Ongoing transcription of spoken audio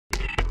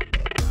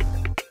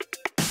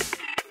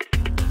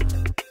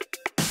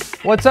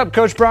What's up,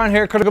 Coach Brown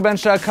here,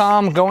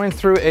 criticalbench.com, going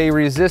through a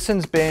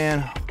resistance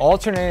band,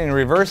 alternating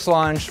reverse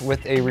lunge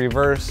with a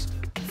reverse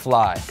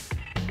fly.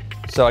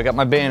 So I got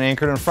my band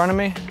anchored in front of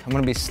me. I'm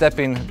gonna be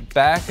stepping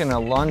back in a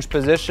lunge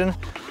position.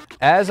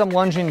 As I'm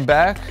lunging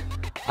back,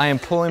 I am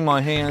pulling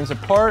my hands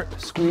apart,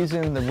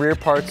 squeezing the rear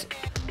parts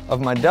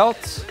of my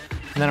delts,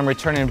 and then I'm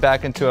returning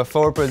back into a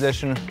forward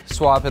position,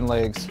 swapping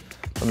legs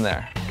from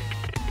there.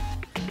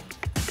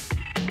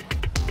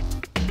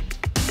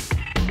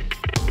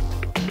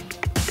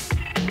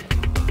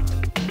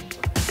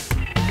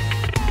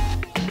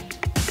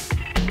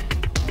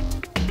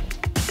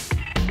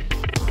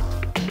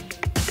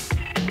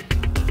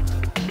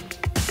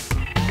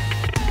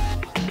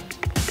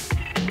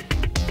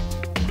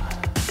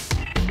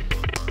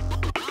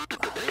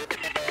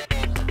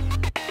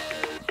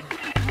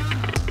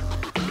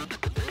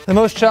 The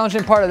most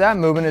challenging part of that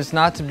movement is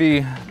not to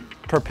be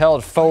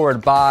propelled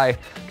forward by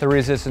the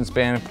resistance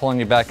band and pulling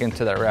you back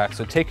into that rack.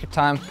 So take your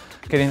time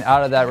getting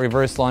out of that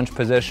reverse lunge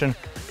position.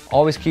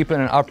 Always keeping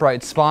an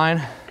upright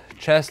spine,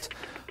 chest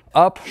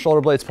up,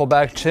 shoulder blades pulled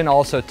back, chin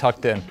also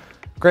tucked in.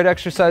 Great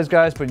exercise,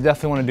 guys, but you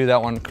definitely want to do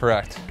that one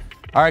correct.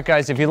 All right,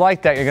 guys, if you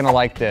like that, you're gonna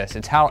like this.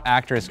 It's how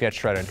actors get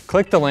shredded.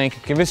 Click the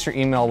link, give us your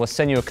email, we'll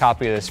send you a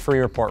copy of this free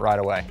report right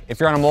away. If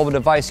you're on a mobile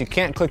device, you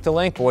can't click the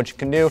link, but what you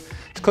can do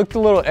is click the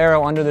little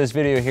arrow under this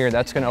video here.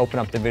 That's gonna open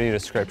up the video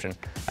description.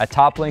 That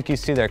top link you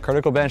see there,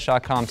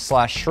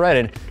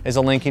 criticalbench.com/shredded, is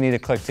a link you need to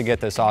click to get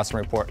this awesome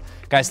report.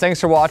 Guys, thanks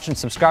for watching.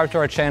 Subscribe to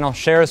our channel,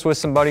 share us with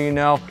somebody you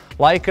know,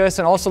 like us,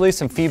 and also leave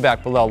some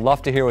feedback below.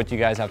 Love to hear what you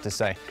guys have to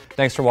say.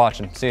 Thanks for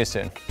watching. See you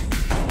soon.